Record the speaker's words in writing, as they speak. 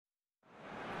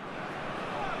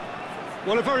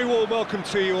Well, a very warm welcome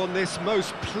to you on this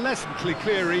most pleasantly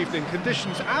clear evening.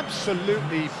 Conditions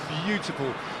absolutely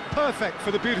beautiful. Perfect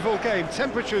for the beautiful game.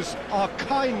 Temperatures are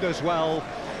kind as well.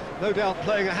 No doubt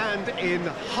playing a hand in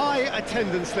high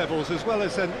attendance levels as well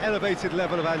as an elevated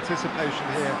level of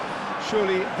anticipation here.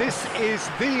 Surely this is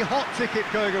the hot ticket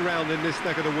going around in this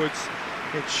neck of the woods.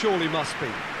 It surely must be.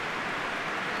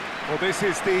 Well, this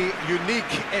is the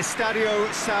unique Estadio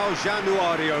São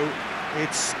Januário.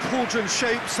 Its cauldron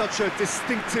shape, such a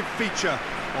distinctive feature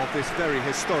of this very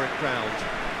historic ground.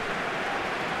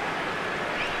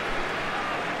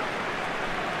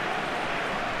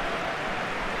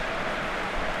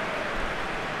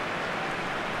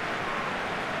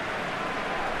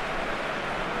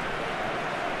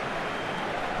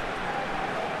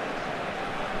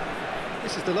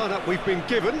 This is the lineup we've been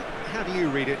given. How do you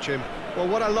read it, Jim? Well,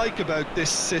 what I like about this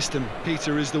system,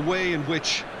 Peter, is the way in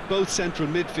which both central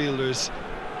midfielders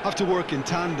have to work in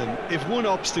tandem. If one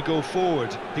opts to go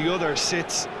forward, the other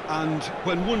sits, and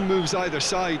when one moves either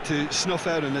side to snuff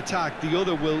out an attack, the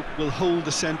other will hold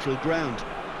the central ground.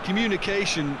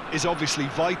 Communication is obviously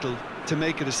vital to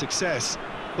make it a success,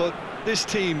 but this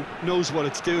team knows what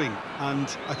it's doing,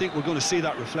 and I think we're going to see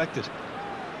that reflected.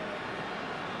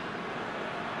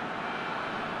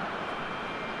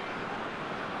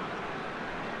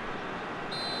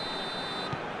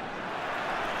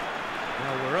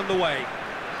 We're on the way.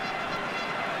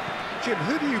 Jim,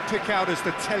 who do you pick out as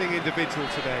the telling individual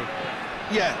today?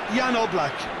 Yeah, Jan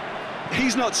Oblak.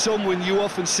 He's not someone you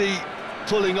often see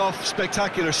pulling off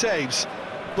spectacular saves,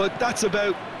 but that's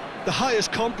about the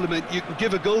highest compliment you can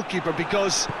give a goalkeeper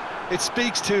because it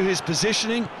speaks to his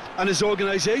positioning and his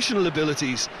organisational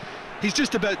abilities. He's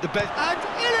just about the best. And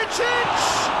Ilicic!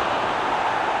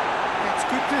 It's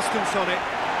good distance on it.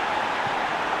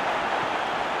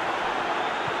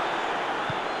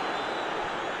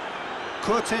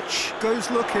 Kurtic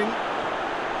goes looking.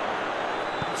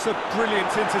 It's a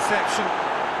brilliant interception.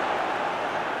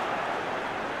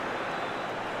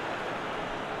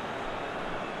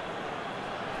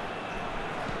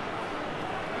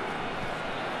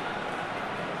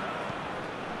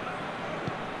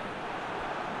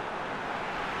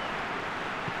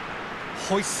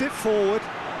 Hoists it forward,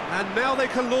 and now they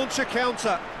can launch a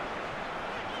counter.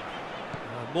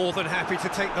 More than happy to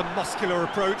take the muscular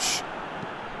approach.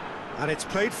 And it's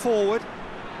played forward,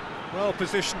 well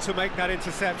positioned to make that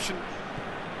interception.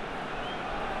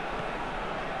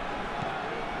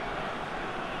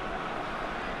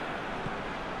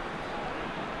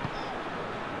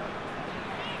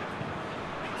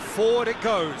 Forward it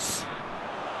goes.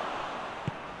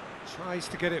 Tries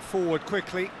to get it forward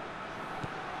quickly.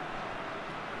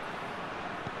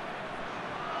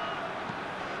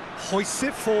 Hoists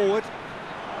it forward.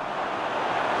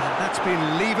 And that's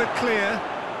been levered clear.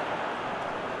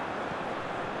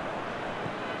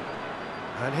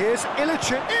 And here's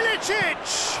Ilicic. Ilicic!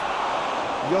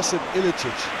 Josip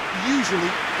Ilicic usually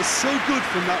is so good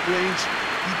from that range.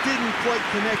 He didn't quite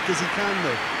connect as he can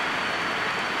though.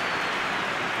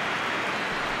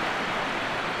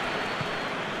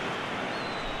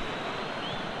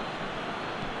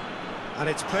 And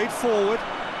it's played forward.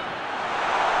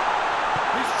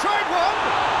 He's tried one!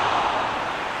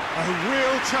 A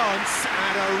real chance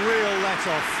and a real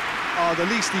let-off. Oh, the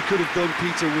least he could have done,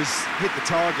 Peter, was hit the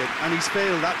target, and he's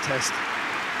failed that test.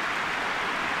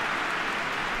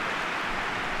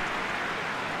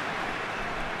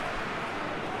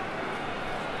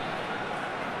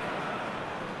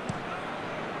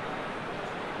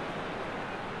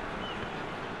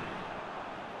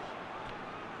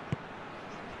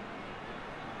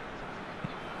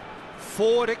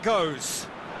 Forward it goes.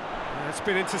 It's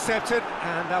been intercepted,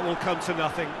 and that will come to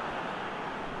nothing.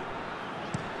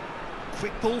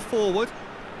 Quick ball forward.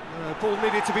 Ball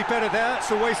needed to be better there.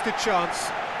 It's a wasted chance.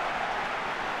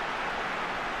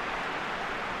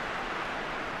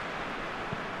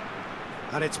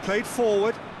 And it's played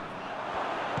forward.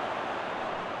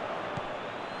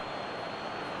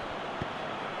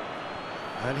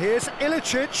 And here's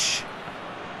Ilicic.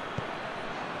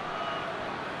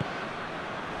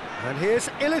 And here's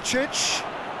Ilicic.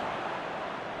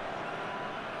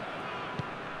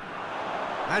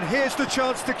 And here's the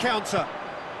chance to counter.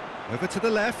 Over to the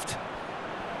left.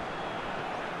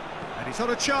 And he's on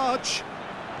a charge.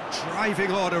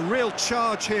 Driving on, a real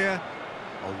charge here.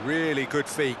 A really good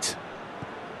feat.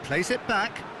 Plays it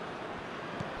back.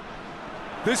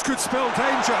 This could spell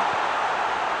danger.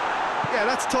 Yeah,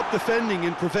 that's top defending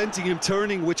and preventing him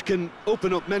turning, which can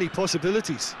open up many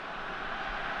possibilities.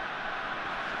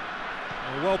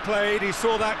 Well played, he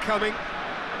saw that coming.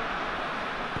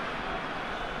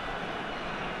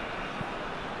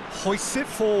 Hoists it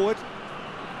forward.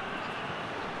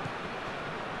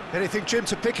 Anything, Jim,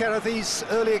 to pick out of these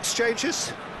early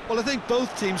exchanges? Well, I think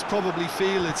both teams probably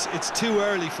feel it's too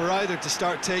early for either to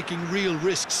start taking real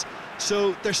risks.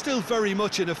 So they're still very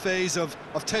much in a phase of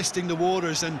testing the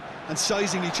waters and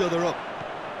sizing each other up.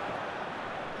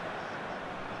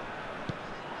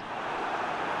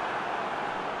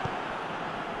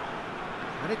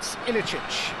 And it's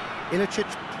Ilicic. Ilicic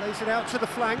plays it out to the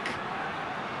flank.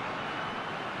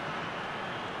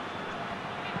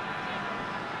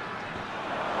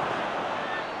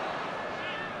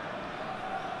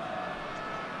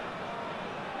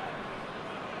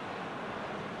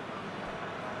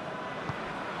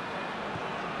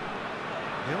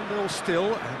 Nil-nil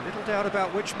still, and little doubt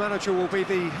about which manager will be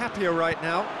the happier right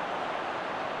now.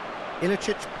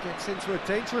 Ilicic gets into a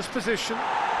dangerous position.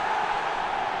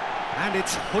 And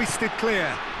it's hoisted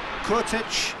clear.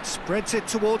 Kurtic spreads it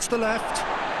towards the left.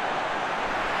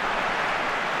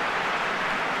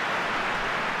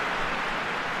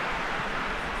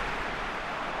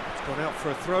 It's gone out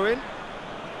for a throw-in.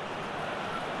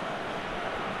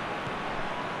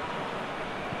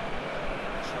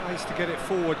 Tries to get it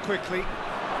forward quickly.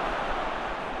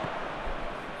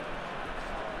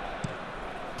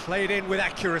 Played in with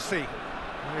accuracy.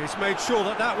 He's made sure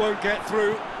that that won't get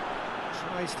through.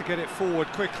 Tries to get it forward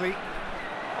quickly.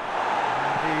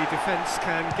 And the defence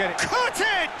can get it.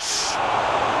 Kurtic!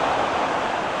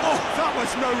 Oh, that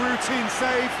was no routine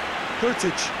save.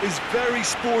 Kurtic is very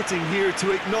sporting here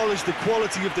to acknowledge the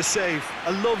quality of the save.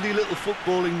 A lovely little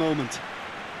footballing moment.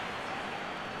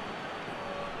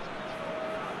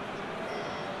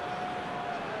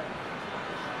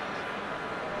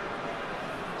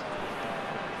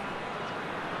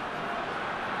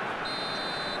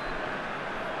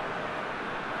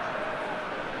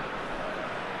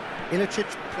 Ilicic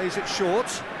plays it short.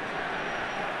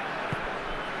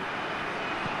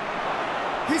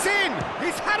 He's in!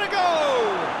 He's had a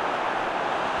go!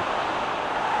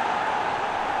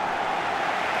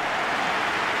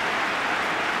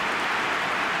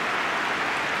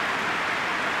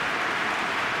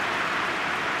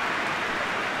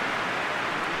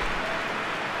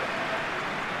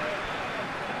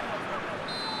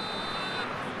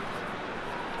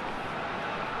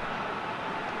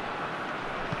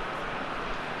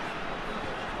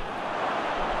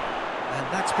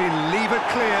 That's been levered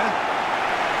clear.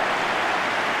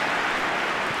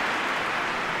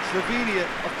 Slovenia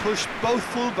have pushed both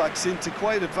fullbacks into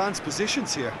quite advanced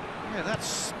positions here. Yeah,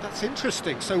 that's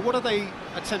interesting. So what are they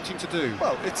attempting to do?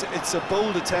 Well, it's a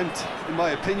bold attempt, in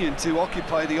my opinion, to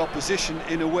occupy the opposition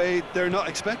in a way they're not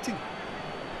expecting.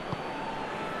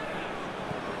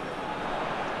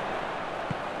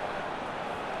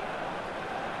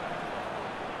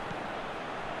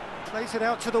 Plays it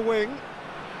out to the wing.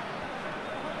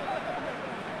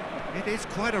 It is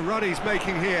quite a run he's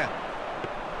making here.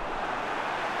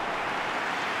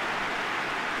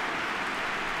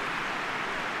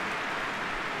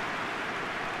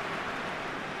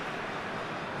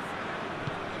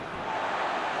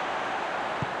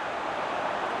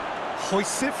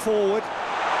 Hoists it forward.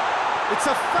 It's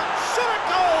a shot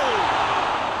goal!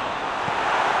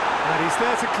 And he's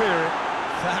there to clear it.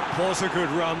 That was a good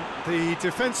run. The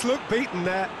defence looked beaten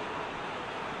there.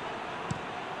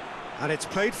 And it's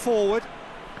played forward.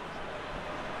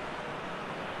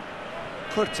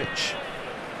 Kurtic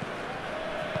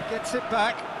gets it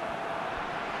back.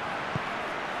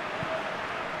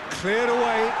 Cleared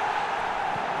away.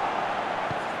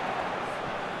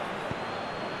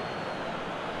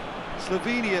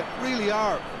 Slovenia really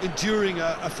are enduring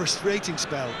a frustrating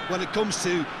spell when it comes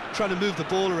to trying to move the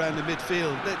ball around the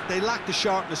midfield. They lack the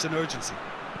sharpness and urgency.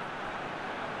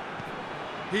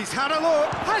 He's had a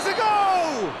look. Has a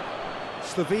goal!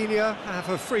 Slovenia have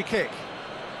a free kick.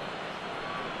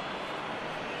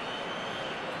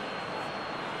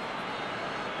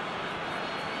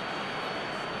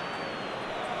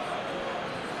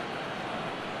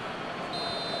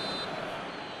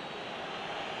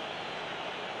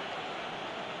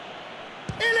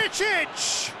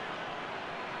 Ilicic!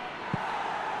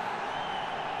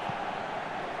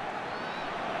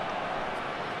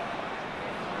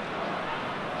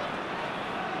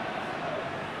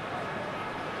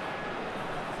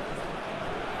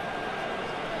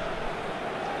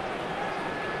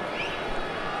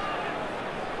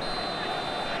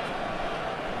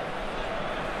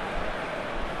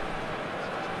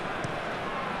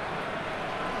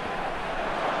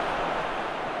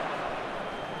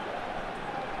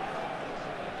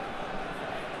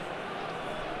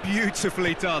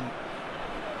 Beautifully done.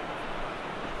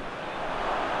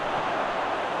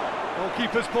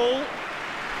 Goalkeeper's ball.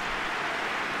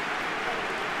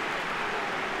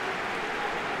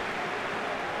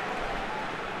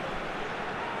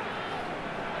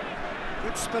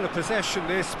 Good spell of possession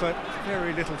this, but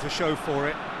very little to show for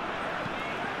it.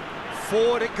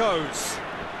 Forward it goes.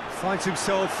 Finds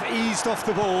himself eased off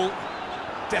the ball.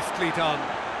 Deftly done.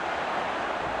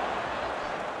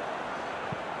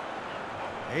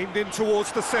 Aimed in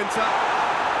towards the centre.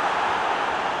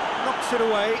 Knocks it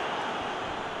away.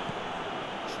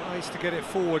 Tries to get it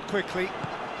forward quickly.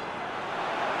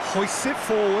 Hoists it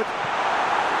forward.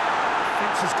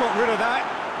 Thinks has got rid of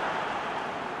that.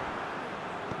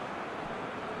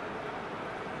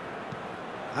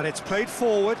 And it's played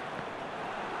forward.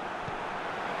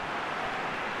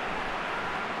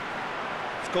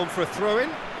 It's gone for a throw-in.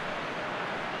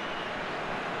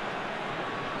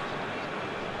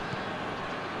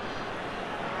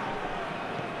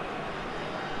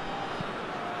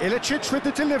 Ilicic with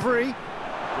the delivery.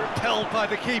 Repelled by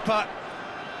the keeper.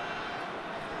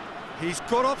 He's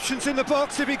got options in the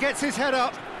box if he gets his head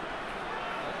up.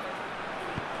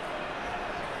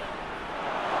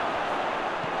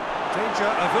 Danger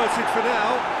averted for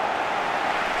now.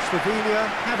 Slovenia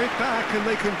have it back and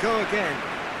they can go again.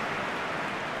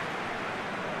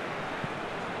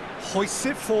 Hoists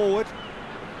it forward.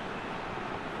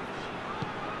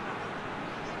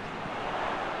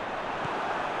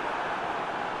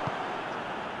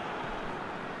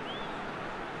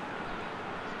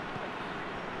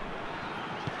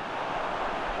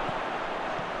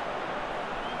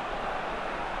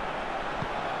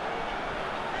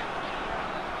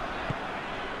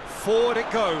 Forward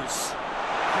it goes.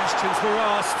 Questions were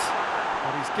asked,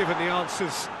 but he's given the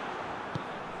answers.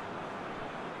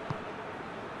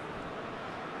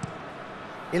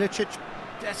 Ilicic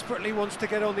desperately wants to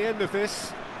get on the end of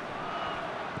this.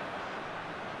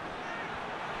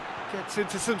 Gets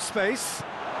into some space.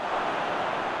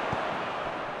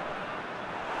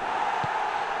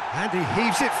 And he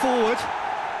heaves it forward.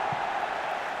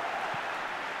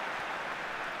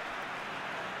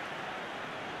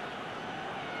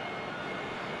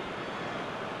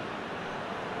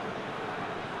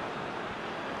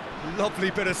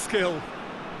 Lovely bit of skill.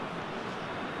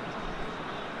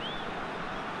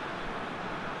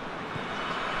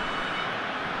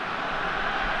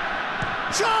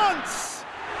 Chance!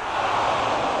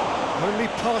 Only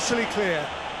partially clear.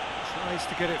 Tries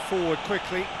to get it forward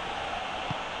quickly.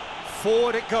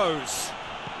 Forward it goes.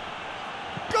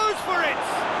 Goes for it!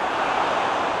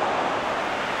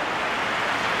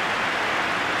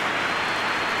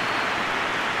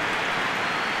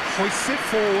 Hoists it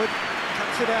forward.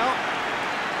 Cuts it out.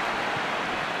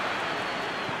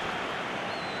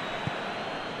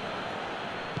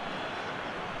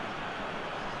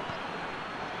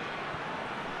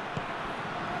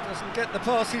 Doesn't get the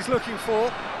pass he's looking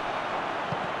for.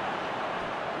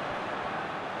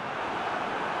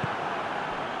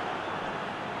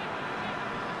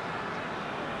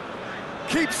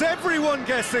 Keeps everyone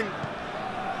guessing.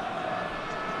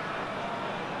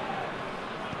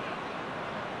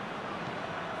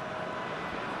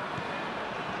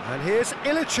 And here's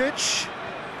Ilicic.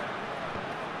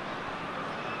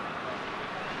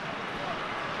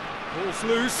 Ball's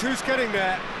loose, who's getting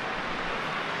there?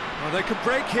 Well, they could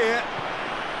break here.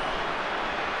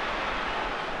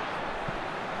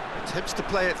 Attempts to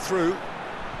play it through.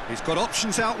 He's got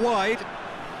options out wide.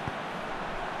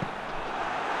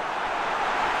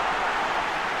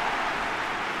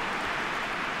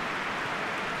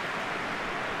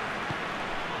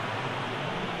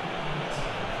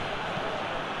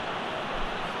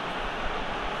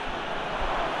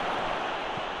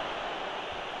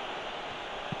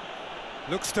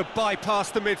 Looks to bypass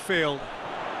the midfield.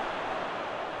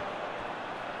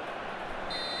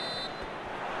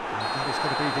 That is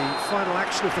going to be the final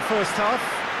action of the first half.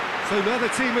 So neither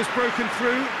team has broken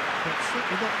through, but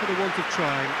certainly not for the want of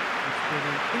trying. It's been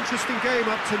an interesting game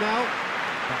up to now,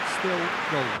 but still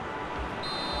goal.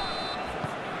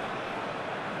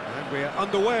 And we're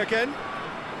underway again.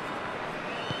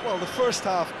 Well, the first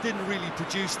half didn't really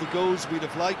produce the goals we'd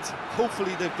have liked.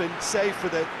 Hopefully they've been saved for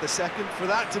the second. For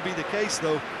that to be the case,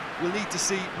 though, we'll need to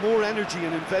see more energy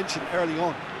and invention early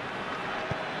on.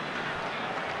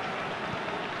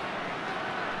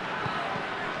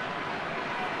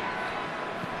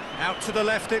 Out to the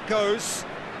left it goes.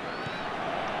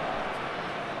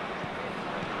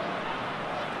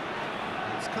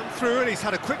 It's come through and he's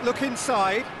had a quick look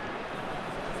inside.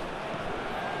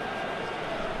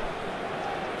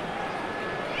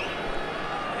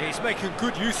 He's making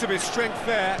good use of his strength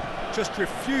there, just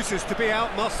refuses to be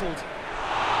out-muscled.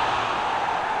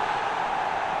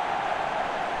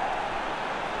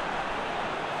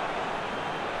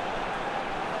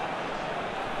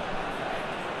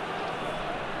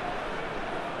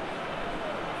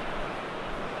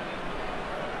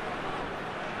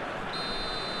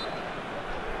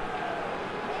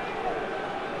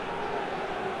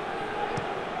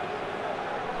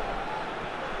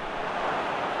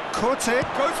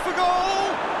 Kurtic goes for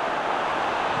goal!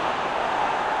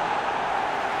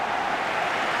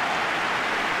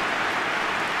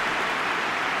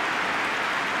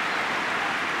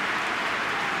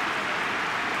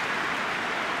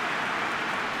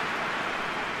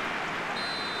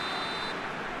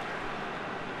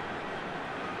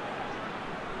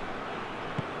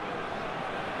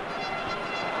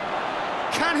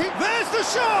 Can he? There's the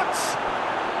shot!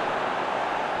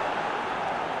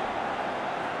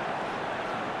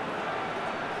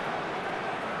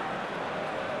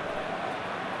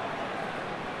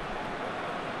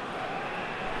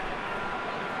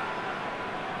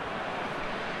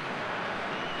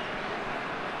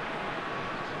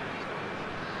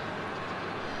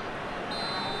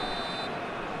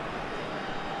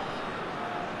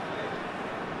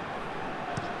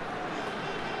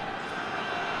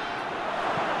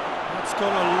 It's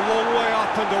gone a long way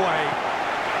up and away.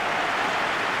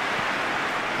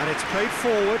 And it's played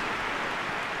forward.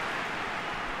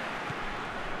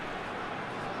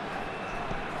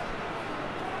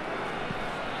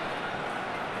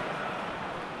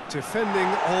 Defending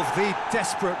of the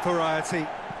desperate variety.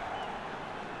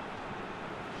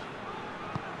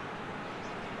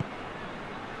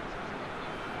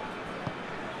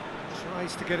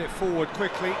 Tries to get it forward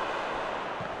quickly.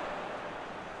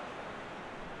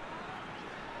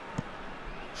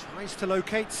 Tries to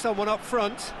locate someone up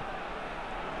front.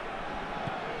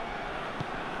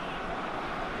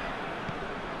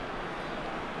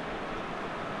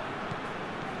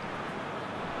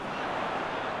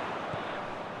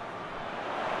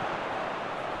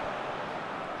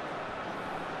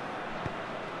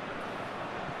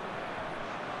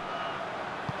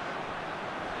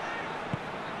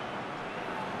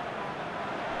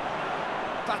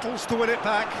 Battles to win it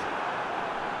back.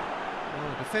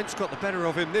 Oh, defence got the better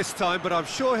of him this time, but I'm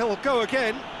sure he'll go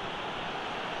again.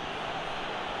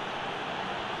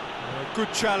 Oh,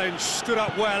 good challenge, stood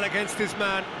up well against his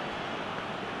man.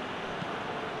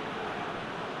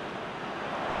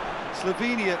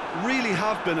 Slovenia really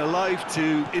have been alive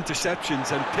to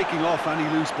interceptions and picking off any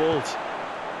loose balls.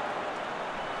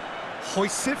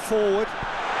 Hoists it forward.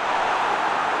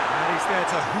 And he's there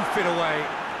to hoof it away.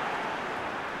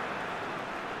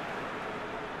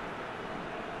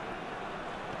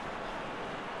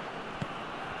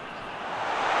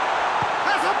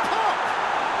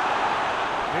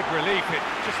 Big relief, it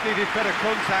just needed better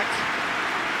contact.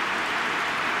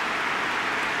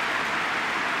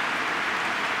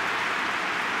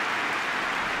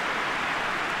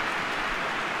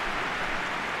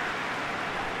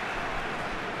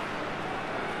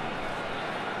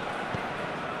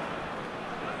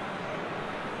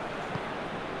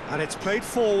 And it's played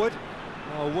forward.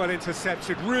 Oh, well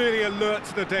intercepted, really alert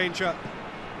to the danger.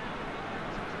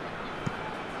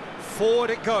 Forward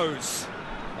it goes.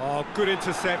 Oh, good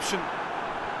interception.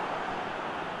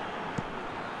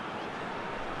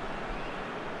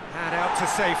 And out to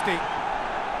safety.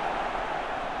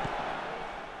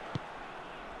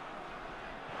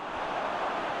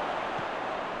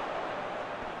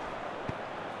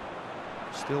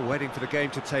 Still waiting for the game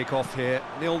to take off here.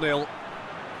 0-0.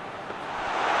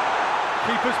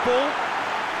 Keeper's ball.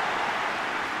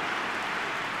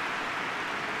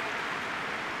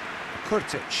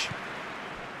 Kurtic.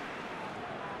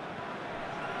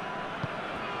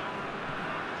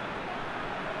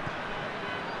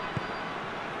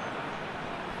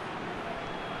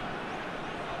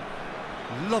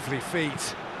 Lovely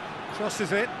feet.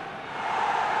 Crosses it.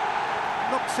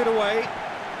 Knocks it away.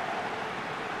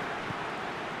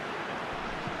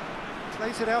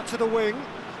 Plays it out to the wing.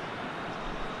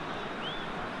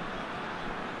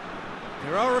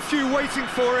 There are a few waiting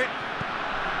for it.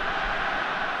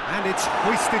 And it's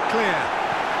hoisted clear.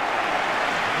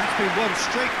 That's been won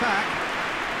straight back.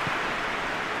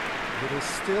 It is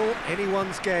still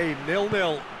anyone's game,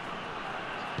 0-0.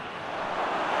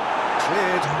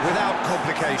 Cleared without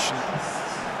complication.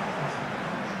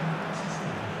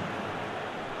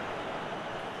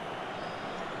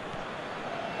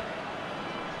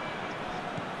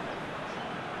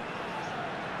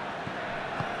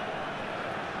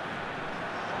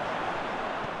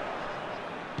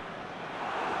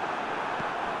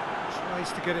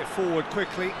 Tries to get it forward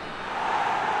quickly.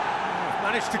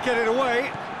 Managed to get it away.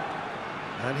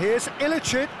 And here's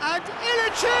Ilicic, and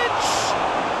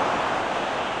Ilicic!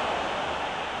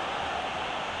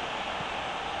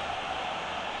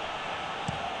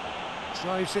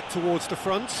 Drives it towards the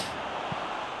front,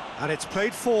 and it's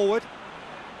played forward,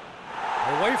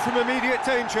 away from immediate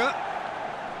danger.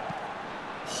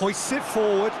 Hoists it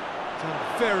forward, done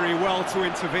very well to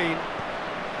intervene.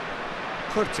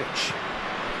 Kurtic.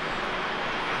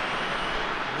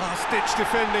 Last-ditch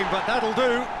defending, but that'll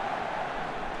do.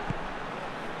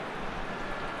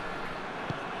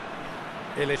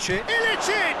 Ilicic.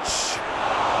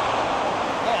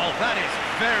 Oh, that is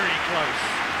very close.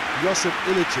 Josip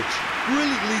Ilicic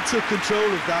brilliantly took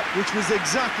control of that, which was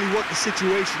exactly what the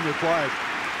situation required.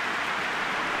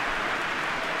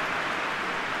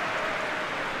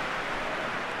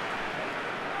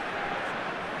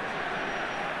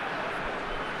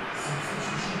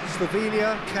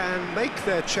 Slovenia can make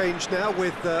their change now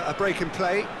with a break in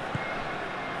play.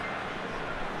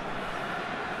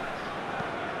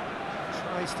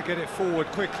 Tries to get it forward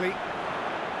quickly.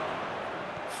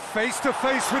 Face to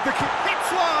face with the kick.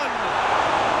 Hits one!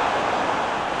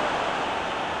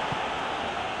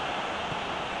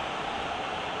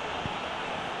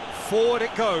 Forward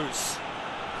it goes.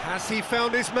 Has he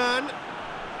found his man?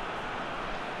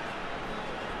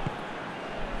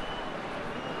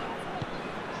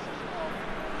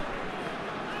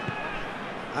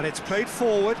 And it's played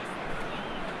forward.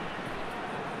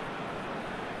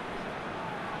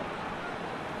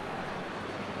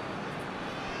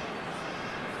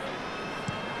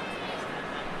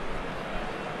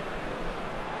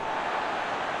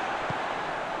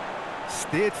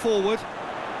 Steered forward.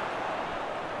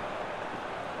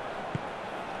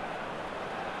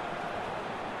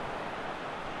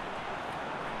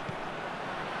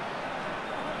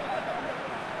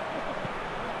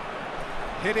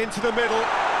 Hit into the middle.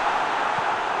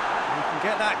 You can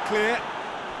get that clear.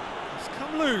 It's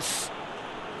come loose.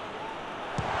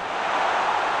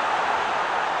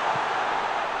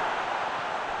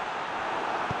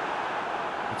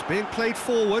 It's being played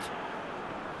forward.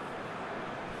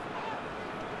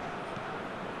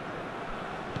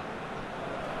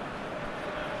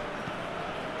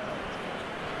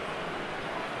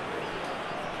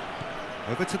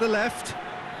 Over to the left.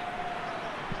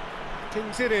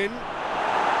 Pings it in.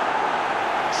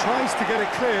 Tries to get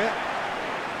it clear.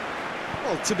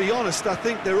 Well, to be honest, I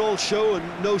think they're all show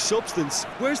and no substance.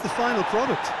 Where's the final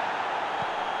product?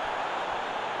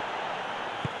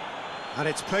 And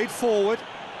it's played forward.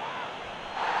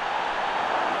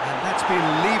 And that's been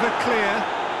levered clear.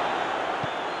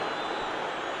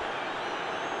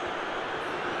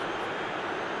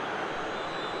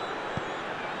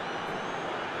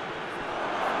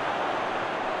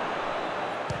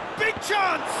 Big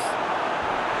chance!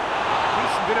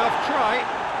 Decent enough try.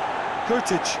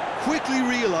 Kurtic quickly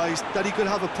realised that he could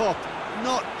have a pop.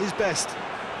 Not his best.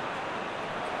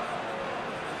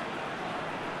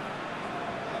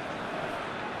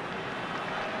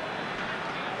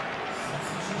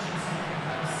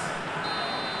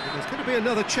 There's going to be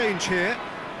another change here.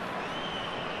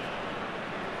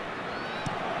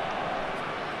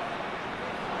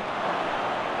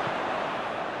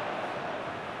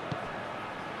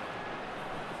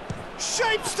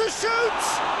 Shapes to shoot!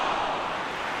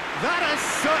 That has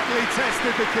certainly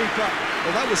tested the keeper.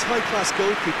 Well, that was high-class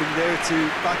goalkeeping there to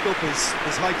back up his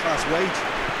high-class wage.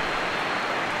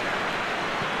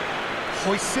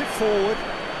 Hoists it forward.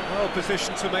 Well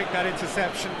positioned to make that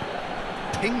interception.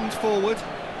 Pinged forward.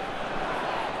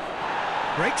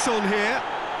 Breaks on here.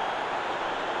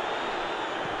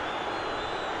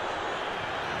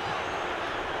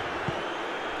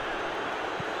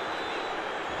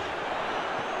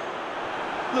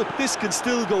 Look, this can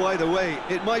still go either way.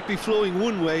 It might be flowing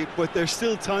one way, but there's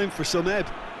still time for some ebb.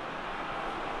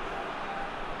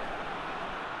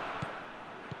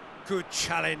 Good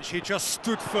challenge, he just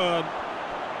stood firm.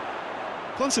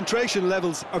 Concentration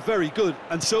levels are very good,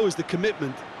 and so is the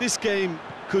commitment. This game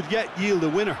could yet yield a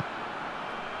winner.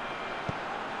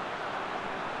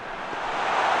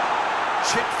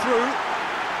 Chip through.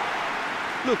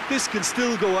 Look, this can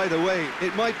still go either way.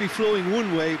 It might be flowing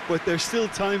one way, but there's still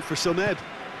time for some ebb.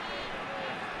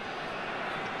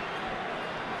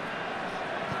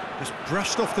 Just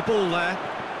brushed off the ball there.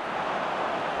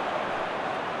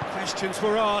 Questions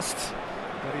were asked,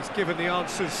 but he's given the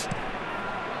answers.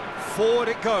 Forward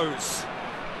it goes.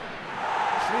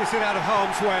 Clears it out of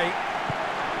harm's way.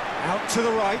 Out to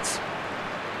the right.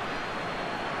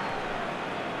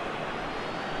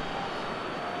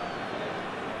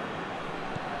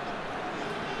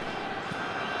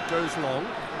 Goes long,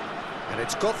 and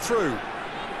it's got through.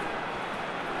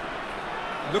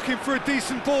 Looking for a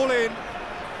decent ball in.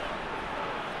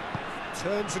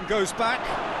 Turns and goes back.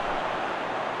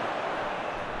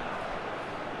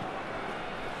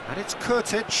 And it's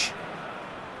Kurtic.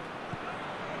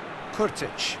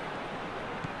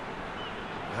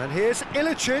 And here's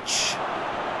Ilicic.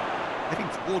 Heading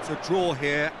towards a draw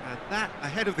here, and that,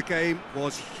 ahead of the game,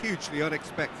 was hugely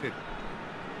unexpected.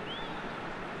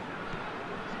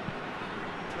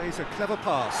 Plays a clever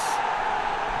pass.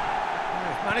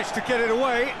 Managed to get it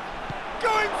away.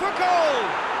 Going for goal!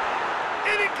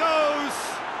 In it goes!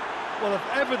 Well, if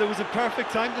ever there was a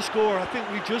perfect time to score, I think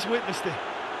we just witnessed it.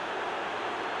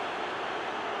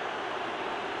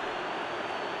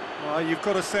 Well, you've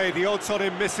got to say the odds on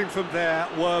him missing from there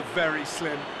were very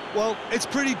slim. Well, it's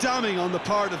pretty damning on the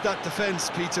part of that defence,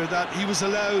 Peter, that he was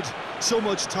allowed so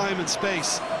much time and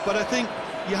space. But I think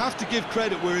you have to give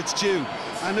credit where it's due,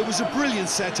 and it was a brilliant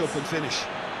set-up and finish.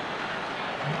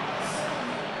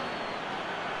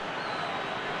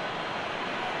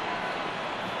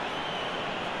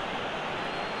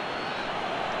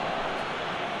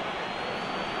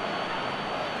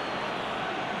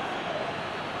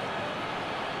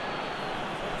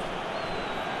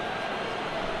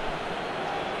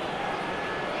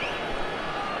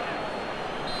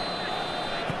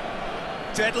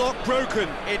 Deadlock broken,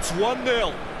 it's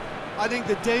 1-0. I think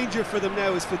the danger for them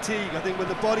now is fatigue. I think when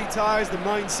the body tires, the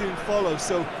mind soon follows,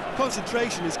 so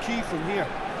concentration is key from here.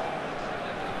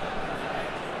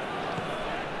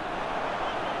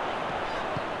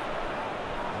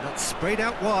 And that's sprayed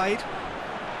out wide.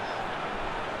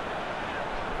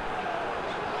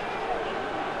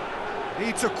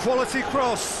 Needs a quality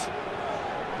cross.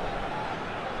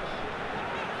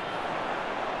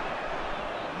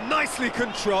 Nicely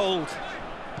controlled.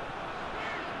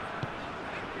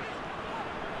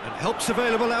 And help's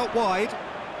available out wide.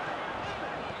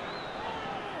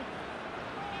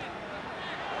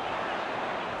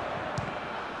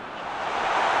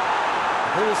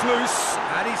 The ball's loose,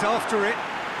 and he's after it.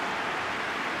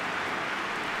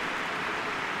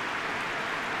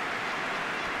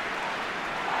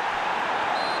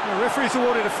 The referee's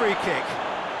awarded a free kick.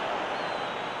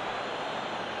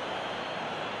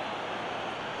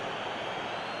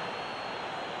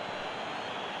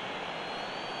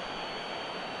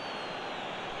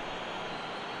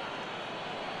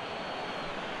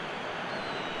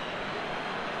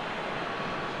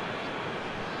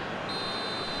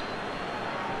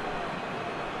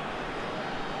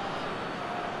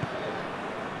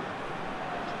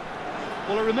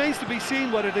 Well, it remains to be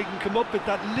seen whether they can come up with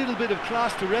that little bit of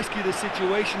class to rescue the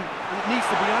situation, and it needs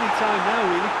to be any time now,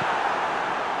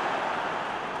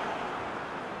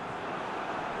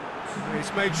 really.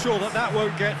 He's made sure that that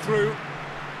won't get through.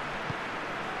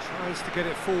 Tries to get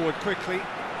it forward quickly.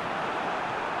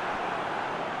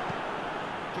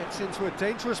 Gets into a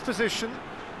dangerous position.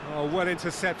 Oh, well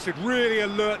intercepted, really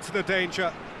alert to the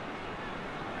danger.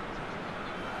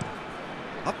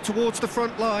 Up towards the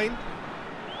front line.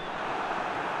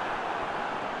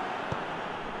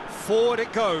 Forward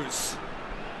it goes.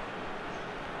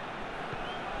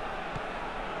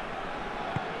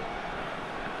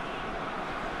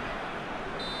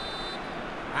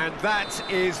 And that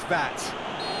is that.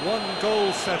 One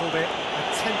goal settled it. A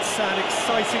tense and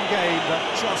exciting game that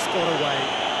just got away.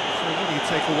 So what do you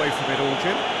take away from it all,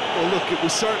 Jim? Well, look, it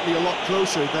was certainly a lot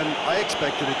closer than I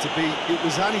expected it to be. It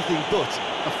was anything but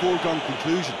a foregone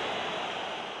conclusion.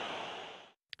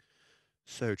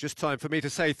 So just time for me to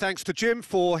say thanks to Jim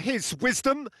for his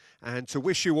wisdom and to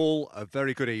wish you all a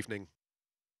very good evening.